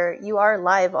courses where you are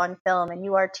live on film and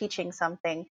you are teaching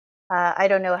something. I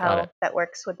don't know Got it. how that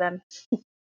works with them.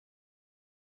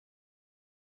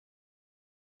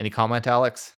 Any comment,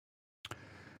 Alex?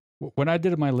 When I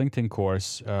did my LinkedIn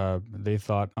course, they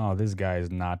thought, "Oh, this guy is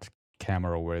not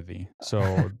camera worthy." So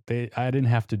I didn't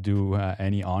have to do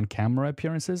any on-camera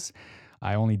appearances.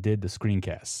 I only did the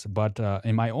screencasts. But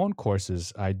in my own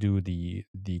courses, I do the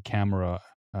camera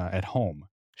at home.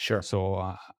 Sure. So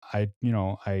I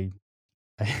don't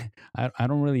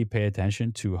really pay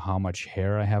attention to how much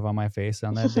hair I have on my face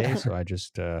on that day. So I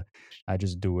just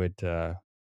do it,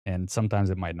 and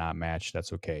sometimes it might not match.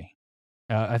 That's okay.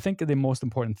 I think the most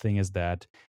important thing is that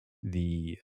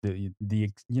the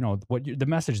the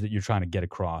message that you're trying to get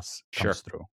across Sure. comes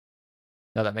through.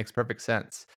 No, that makes perfect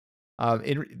sense.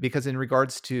 Because in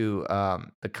regards to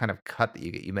the kind of cut that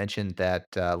you get, you mentioned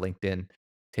that LinkedIn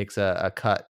takes a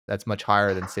cut that's much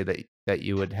higher than say that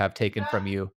you would have taken from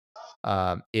you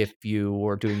if you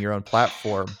were doing your own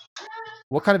platform.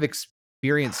 What kind of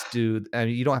experience I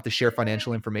mean, you don't have to share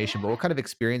financial information, but what kind of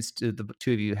experience do the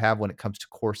two of you have when it comes to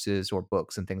courses or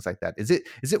books and things like that? Is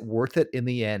it worth it in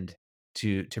the end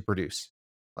to produce?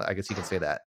 I guess you can say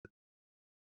that.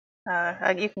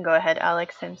 You can go ahead,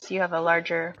 Alex, since you have a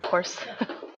larger course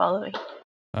following.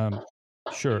 Um,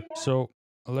 sure. So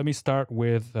let me start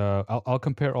with I'll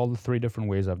compare all the three different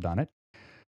ways I've done it.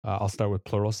 I'll start with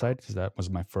Pluralsight because that was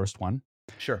my first one.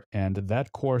 Sure. And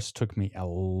that course took me a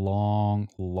long,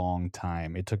 long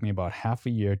time. It took me about half a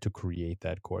year to create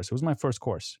that course. It was my first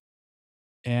course.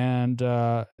 And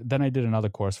then I did another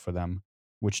course for them,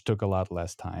 which took a lot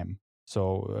less time.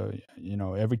 So,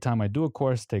 every time I do a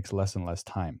course, it takes less and less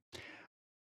time.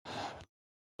 On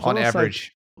Pluralsight,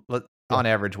 average,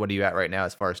 yeah, what are you at right now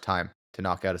as far as time to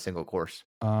knock out a single course?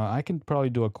 I can probably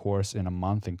do a course in a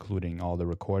month, including all the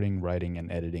recording, writing, and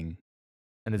editing.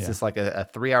 And is Yeah, this like a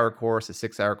 3-hour course, a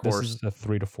 6-hour this course? is a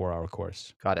 3 to 4 hour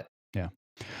course. Got it. Yeah.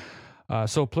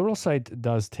 So Pluralsight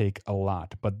does take a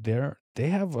lot, but they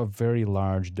have a very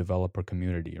large developer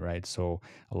community, right? So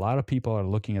a lot of people are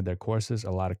looking at their courses.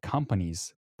 A lot of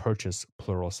companies purchase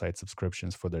Pluralsight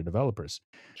subscriptions for their developers.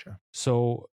 Sure.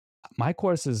 So my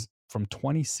course is from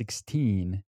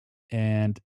 2016,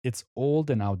 and it's old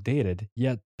and outdated,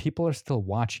 yet people are still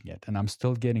watching it, and I'm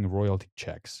still getting royalty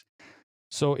checks.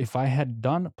 So if I had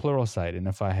done Pluralsight and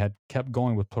if I had kept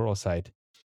going with Pluralsight,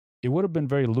 it would have been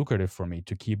very lucrative for me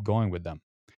to keep going with them.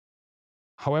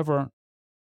 However,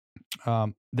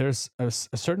 there's a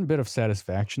certain bit of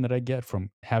satisfaction that I get from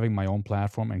having my own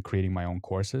platform and creating my own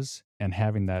courses and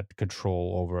having that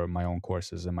control over my own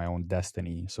courses and my own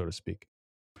destiny, so to speak.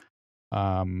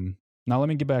 Now, let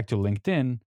me get back to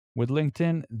LinkedIn. With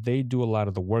LinkedIn, they do a lot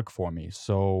of the work for me.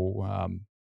 So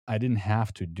I didn't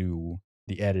have to do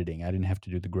the editing, I didn't have to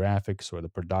do the graphics or the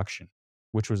production,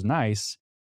 which was nice.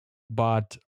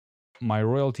 But my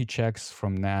royalty checks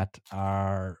from that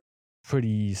are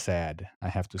pretty sad, I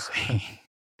have to say.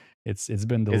 It's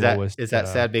been the Is that lowest. is that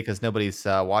sad because nobody's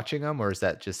watching them, or is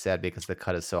that just sad because the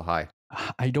cut is so high?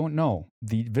 I don't know.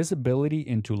 The visibility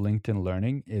into LinkedIn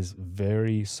Learning is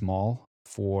very small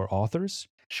for authors.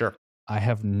 Sure. I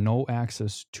have no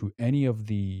access to any of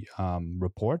the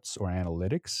reports or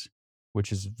analytics,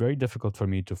 which is very difficult for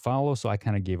me to follow. So I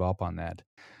kind of gave up on that.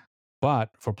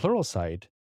 But for Pluralsight,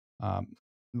 um,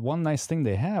 one nice thing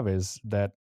they have is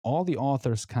that all the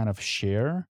authors kind of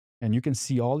share, and you can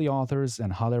see all the authors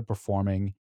and how they're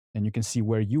performing, and you can see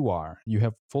where you are. You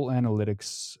have full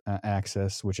analytics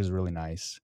access, which is really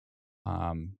nice.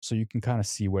 So you can kind of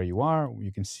see where you are.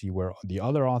 You can see where the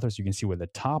other authors. You can see where the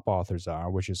top authors are,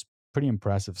 which is pretty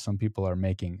impressive. Some people are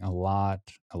making a lot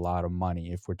of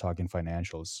money if we're talking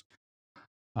financials.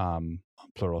 On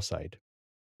Pluralsight.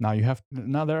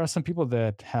 Now there are some people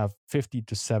that have 50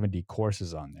 to 70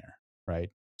 courses on there, right?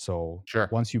 So Sure.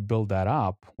 once you build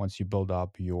up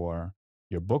your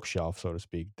bookshelf, so to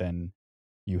speak, then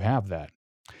you have that.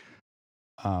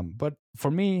 But for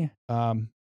me,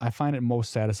 I find it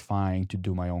most satisfying to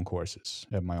do my own courses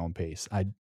at my own pace. I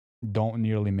don't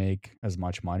nearly make as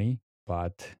much money,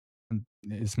 but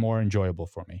it's more enjoyable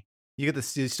for me. You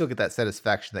still get that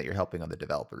satisfaction that you're helping other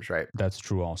developers, right? That's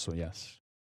true also, yes.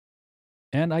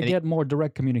 And I Any get more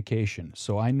direct communication.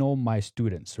 So I know my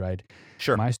students, right?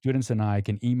 Sure. My students and I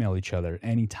can email each other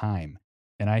anytime.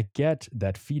 And I get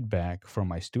that feedback from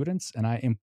my students and I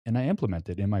implement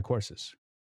it in my courses.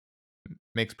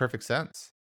 Makes perfect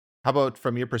sense. How about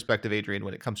from your perspective, Adrian,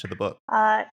 when it comes to the book?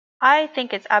 Uh, I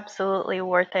think it's absolutely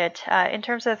worth it. In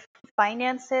terms of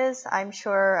finances, I'm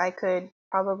sure I could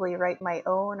probably write my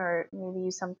own or maybe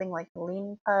use something like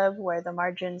Lean Pub where the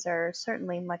margins are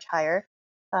certainly much higher.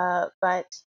 But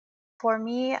for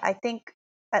me, I think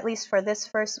at least for this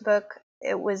first book,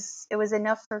 it was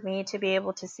enough for me to be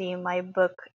able to see my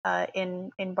book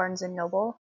in Barnes and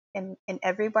Noble in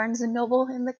every Barnes and Noble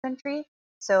in the country.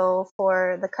 So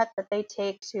for the cut that they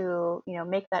take to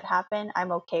make that happen,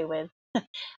 I'm okay with.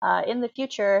 In the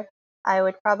future, I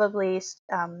would probably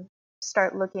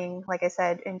start looking, like I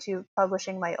said, into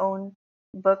publishing my own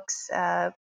books,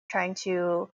 trying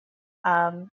to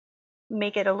um,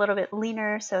 make it a little bit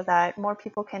leaner so that more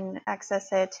people can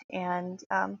access it. And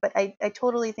but I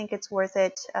totally think it's worth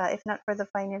it, if not for the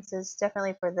finances,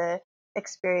 definitely for the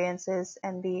experiences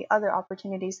and the other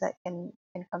opportunities that can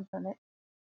come from it.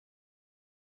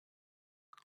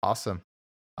 Awesome.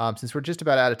 Since we're just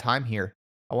about out of time here,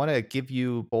 I want to give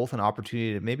you both an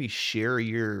opportunity to maybe share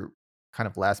your kind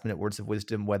of last minute words of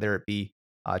wisdom, whether it be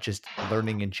just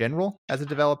learning in general as a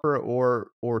developer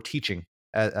or teaching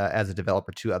as a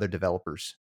developer to other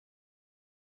developers.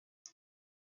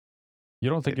 You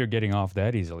don't think you're getting off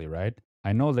that easily, right?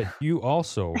 I know that you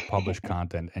also publish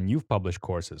content and you've published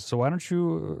courses. So why don't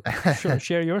you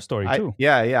share your story I too?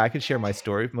 yeah, I could share my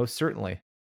story, most certainly.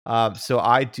 So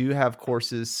I do have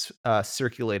courses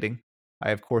circulating. I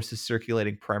have courses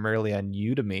circulating primarily on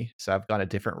Udemy, so I've gone a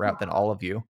different route than all of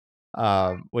you,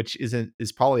 which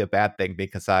is probably a bad thing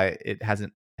because it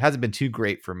hasn't been too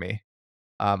great for me.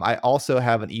 I also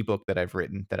have an ebook that I've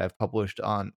written that I've published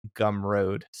on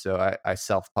Gumroad, so I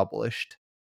self-published.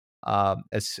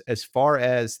 As far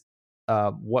as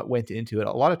what went into it,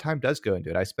 a lot of time does go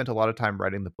into it. I spent a lot of time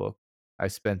writing the book. I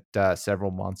spent several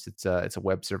months. It's a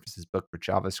web services book for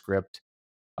JavaScript.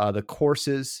 The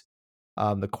courses,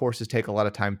 the courses take a lot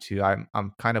of time too.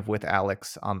 I'm kind of with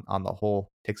Alex on the whole.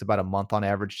 Takes about a month on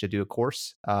average to do a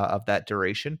course of that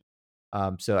duration.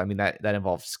 So I mean that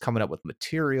involves coming up with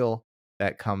material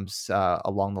that comes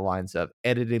along the lines of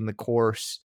editing the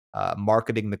course,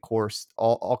 marketing the course,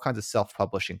 all kinds of self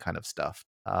publishing kind of stuff.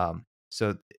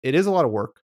 So it is a lot of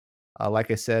work.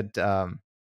 Like I said, uh,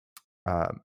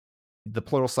 the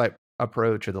Pluralsight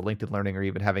approach or the LinkedIn Learning or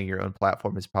even having your own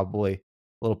platform is probably a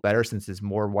little better since it's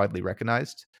more widely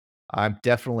recognized. I'm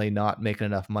definitely not making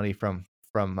enough money from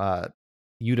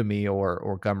Udemy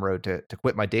or Gumroad to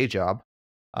quit my day job.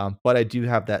 But I do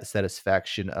have that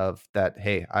satisfaction of that.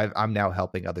 Hey, I'm now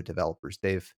helping other developers.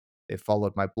 They've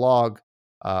followed my blog.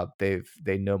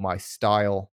 They know my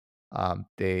style.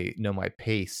 They know my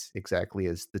pace exactly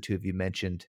as the two of you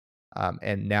mentioned.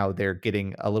 And now they're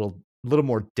getting a little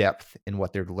more depth in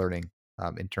what they're learning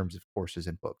in terms of courses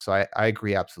and books. So I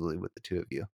agree absolutely with the two of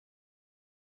you.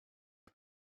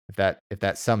 If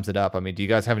that sums it up, I mean, do you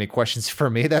guys have any questions for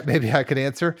me that maybe I could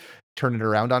answer? Turn it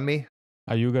around on me.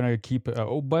 Are you going to keep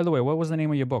oh, by the way, what was the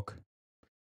name of your book?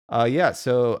 Yeah.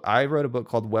 So I wrote a book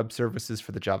called Web Services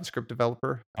for the JavaScript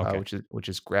Developer, Okay. which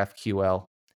is GraphQL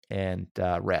and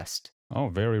REST. Oh,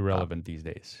 very Uh, relevant these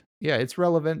days. yeah, it's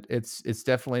relevant. It's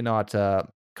definitely not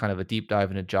kind of a deep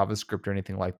dive into JavaScript or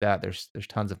anything like that. There's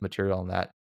tons of material on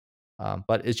that.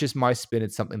 But it's just my spin.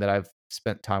 It's something that I've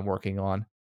spent time working on,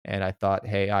 and I thought,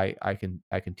 hey, I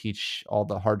can teach all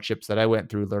the hardships that I went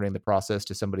through learning the process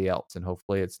to somebody else, and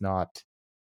hopefully, it's not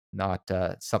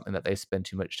something that they spend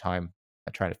too much time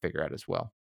trying to figure out as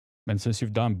well. And since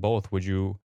you've done both, would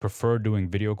you prefer doing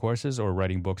video courses or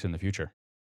writing books in the future?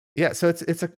 Yeah, so it's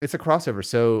a crossover.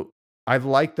 So I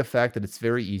like the fact that it's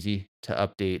very easy to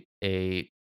update a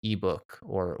ebook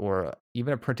or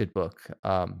even a printed book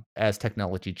as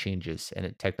technology changes,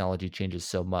 and technology changes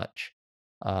so much.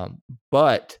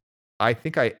 But I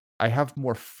think I have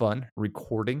more fun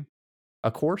recording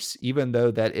a course, even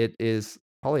though that it is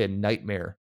probably a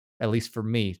nightmare, at least for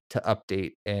me, to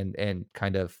update and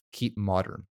kind of keep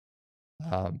modern.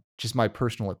 Just my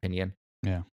personal opinion.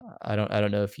 Yeah. I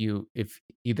don't know if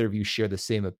either of you share the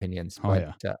same opinions, Oh,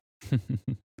 but,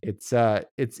 yeah.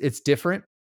 it's different.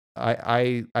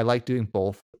 I like doing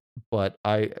both, but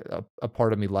a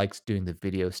part of me likes doing the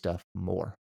video stuff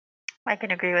more. I can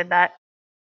agree with that.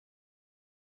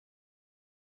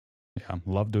 Yeah,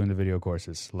 love doing the video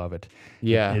courses. Love it. It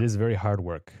Yeah, is very hard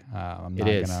work. it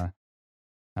is.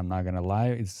 I'm not gonna lie.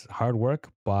 It's hard work,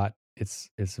 but it's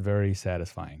very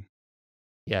satisfying.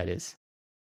 Yeah, it is.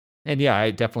 And yeah,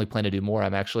 I definitely plan to do more.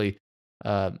 I'm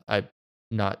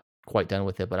not quite done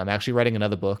with it, but I'm actually writing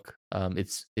another book.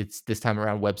 It's this time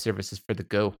around web services for the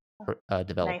Go Nice.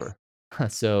 developer.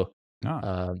 So,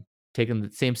 Ah, um, taking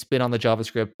the same spin on the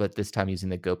JavaScript, but this time using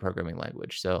the Go programming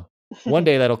language. So one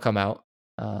day that'll come out.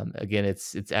 Again,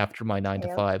 it's after my 9 to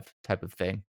Yep. 5 type of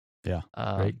thing. Yeah,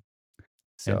 great.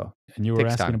 So And you were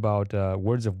takes asking time. about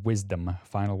words of wisdom,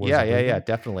 final words Yeah, of yeah, yeah, wisdom.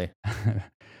 definitely.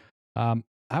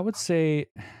 I would say,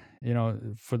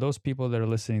 for those people that are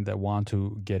listening that want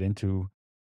to get into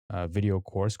video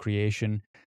course creation,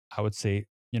 I would say,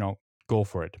 go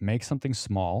for it. Make something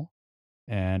small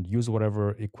and use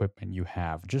whatever equipment you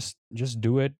have. Just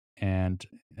do it and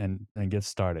get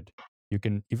started. You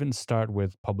can even start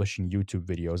with publishing YouTube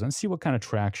videos and see what kind of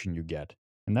traction you get.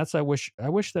 And that's I wish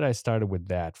that I started with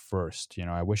that first.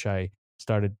 I wish I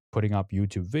started putting up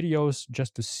YouTube videos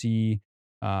just to see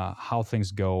how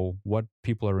things go, what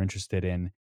people are interested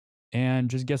in, and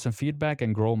just get some feedback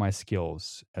and grow my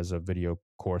skills as a video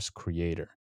course creator.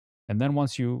 And then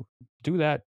once you do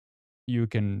that, you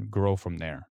can grow from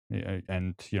there.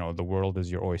 And the world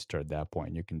is your oyster at that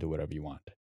point. You can do whatever you want.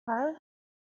 Huh?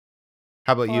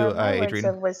 How about you, For my words Adrian?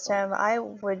 of wisdom, I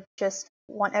would just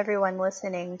want everyone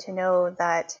listening to know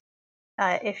that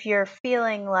if you're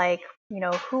feeling like,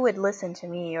 who would listen to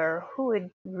me or who would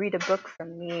read a book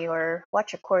from me or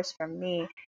watch a course from me,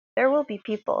 there will be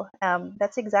people.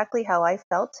 That's exactly how I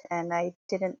felt, and I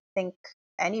didn't think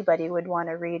anybody would want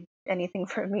to read anything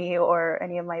from me or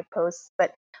any of my posts.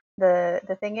 But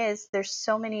the thing is, there's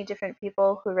so many different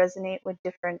people who resonate with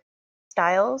different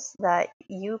styles that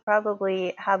you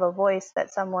probably have a voice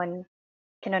that someone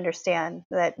can understand,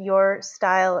 that your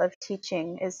style of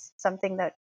teaching is something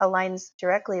that aligns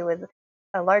directly with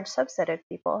a large subset of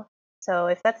people. So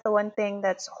if that's the one thing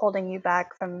that's holding you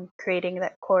back from creating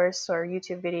that course or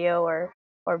YouTube video or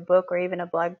book or even a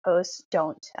blog post,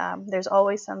 don't. There's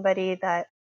always somebody that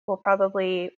will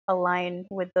probably align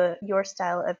with your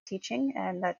style of teaching,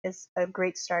 and that is a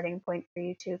great starting point for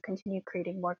you to continue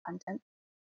creating more content.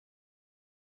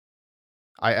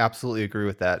 I absolutely agree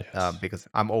with that, Yes. because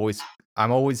I'm always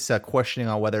questioning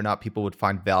on whether or not people would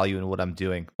find value in what I'm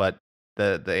doing. But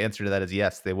the answer to that is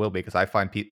yes, they will, because I find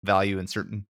value in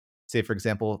certain, say for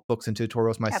example, books and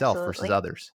tutorials myself versus Absolutely.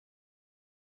 others.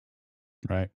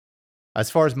 Right.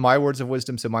 As far as my words of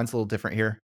wisdom, so mine's a little different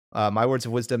here. My words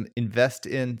of wisdom: invest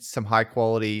in some high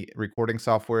quality recording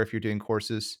software if you're doing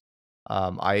courses.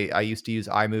 I used to use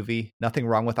iMovie. Nothing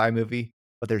wrong with iMovie,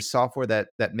 but there's software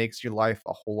that makes your life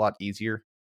a whole lot easier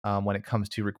when it comes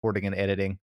to recording and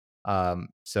editing.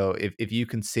 So if you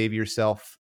can save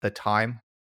yourself the time,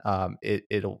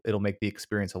 it'll make the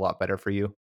experience a lot better for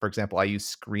you. For example, I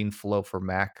use ScreenFlow for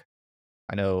Mac.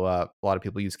 I know a lot of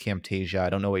people use Camtasia. I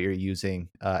don't know what you're using,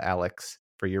 Alex,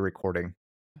 for your recording.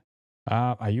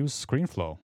 I use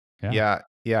ScreenFlow. Yeah. Yeah,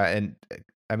 yeah, and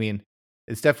I mean,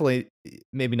 it's definitely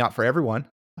maybe not for everyone.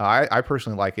 I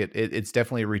personally like it. It's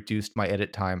definitely reduced my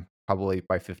edit time probably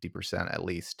by 50% at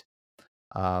least.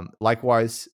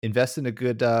 Likewise, invest in a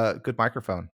good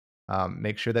microphone.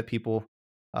 Make sure that people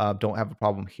don't have a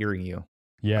problem hearing you.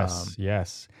 Yes. Um,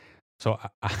 Yes. So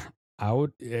I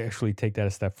would actually take that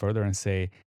a step further and say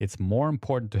it's more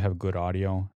important to have good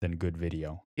audio than good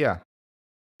video. yeah,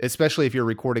 especially if you're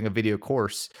recording a video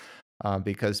course,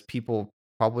 because people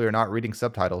probably are not reading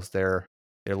subtitles; they're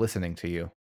listening to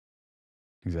you.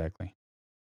 Exactly.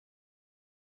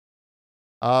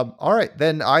 All right,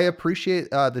 then I appreciate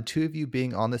the two of you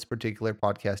being on this particular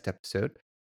podcast episode.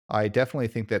 I definitely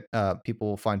think that people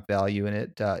will find value in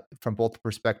it from both the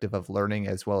perspective of learning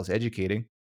as well as educating.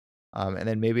 And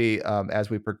then maybe as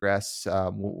we progress,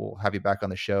 we'll have you back on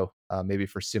the show, maybe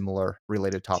for similar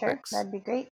related Sure, topics. that'd be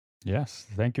great. Yes.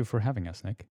 Thank you for having us,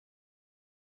 Nick.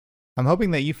 I'm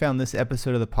hoping that you found this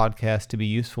episode of the podcast to be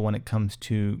useful when it comes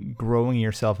to growing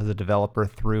yourself as a developer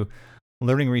through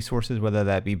learning resources, whether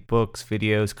that be books,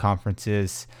 videos,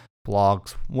 conferences,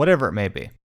 blogs, whatever it may be.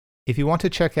 If you want to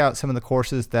check out some of the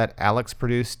courses that Alex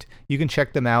produced, you can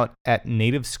check them out at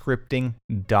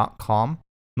nativescripting.com.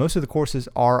 Most of the courses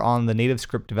are on the native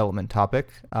script development topic,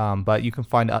 but you can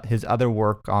find his other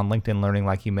work on LinkedIn Learning,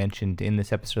 like you mentioned in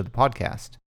this episode of the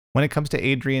podcast. When it comes to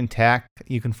Adrienne Tack,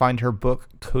 you can find her book,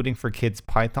 Coding for Kids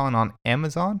Python, on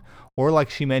Amazon, or like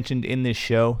she mentioned in this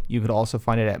show, you could also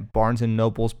find it at Barnes &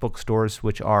 Noble's bookstores,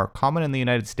 which are common in the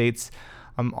United States.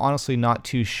 I'm honestly not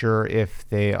too sure if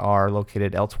they are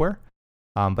located elsewhere,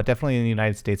 but definitely in the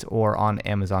United States or on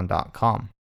Amazon.com.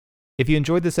 If you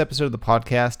enjoyed this episode of the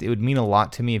podcast, it would mean a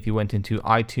lot to me if you went into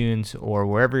iTunes or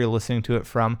wherever you're listening to it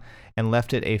from and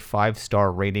left it a 5-star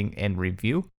rating and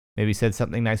review. Maybe said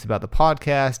something nice about the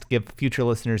podcast, give future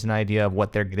listeners an idea of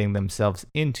what they're getting themselves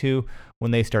into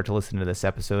when they start to listen to this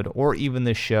episode or even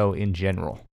this show in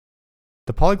general.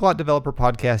 The Polyglot Developer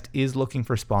Podcast is looking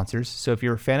for sponsors, so if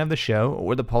you're a fan of the show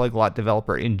or the Polyglot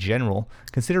Developer in general,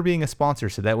 consider being a sponsor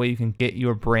so that way you can get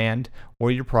your brand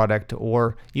or your product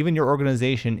or even your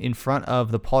organization in front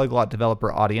of the Polyglot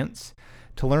Developer audience.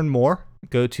 To learn more,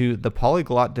 go to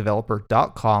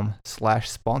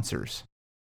thepolyglotdeveloper.com/sponsors.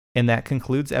 And that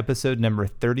concludes episode number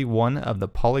 31 of the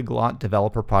Polyglot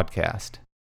Developer Podcast.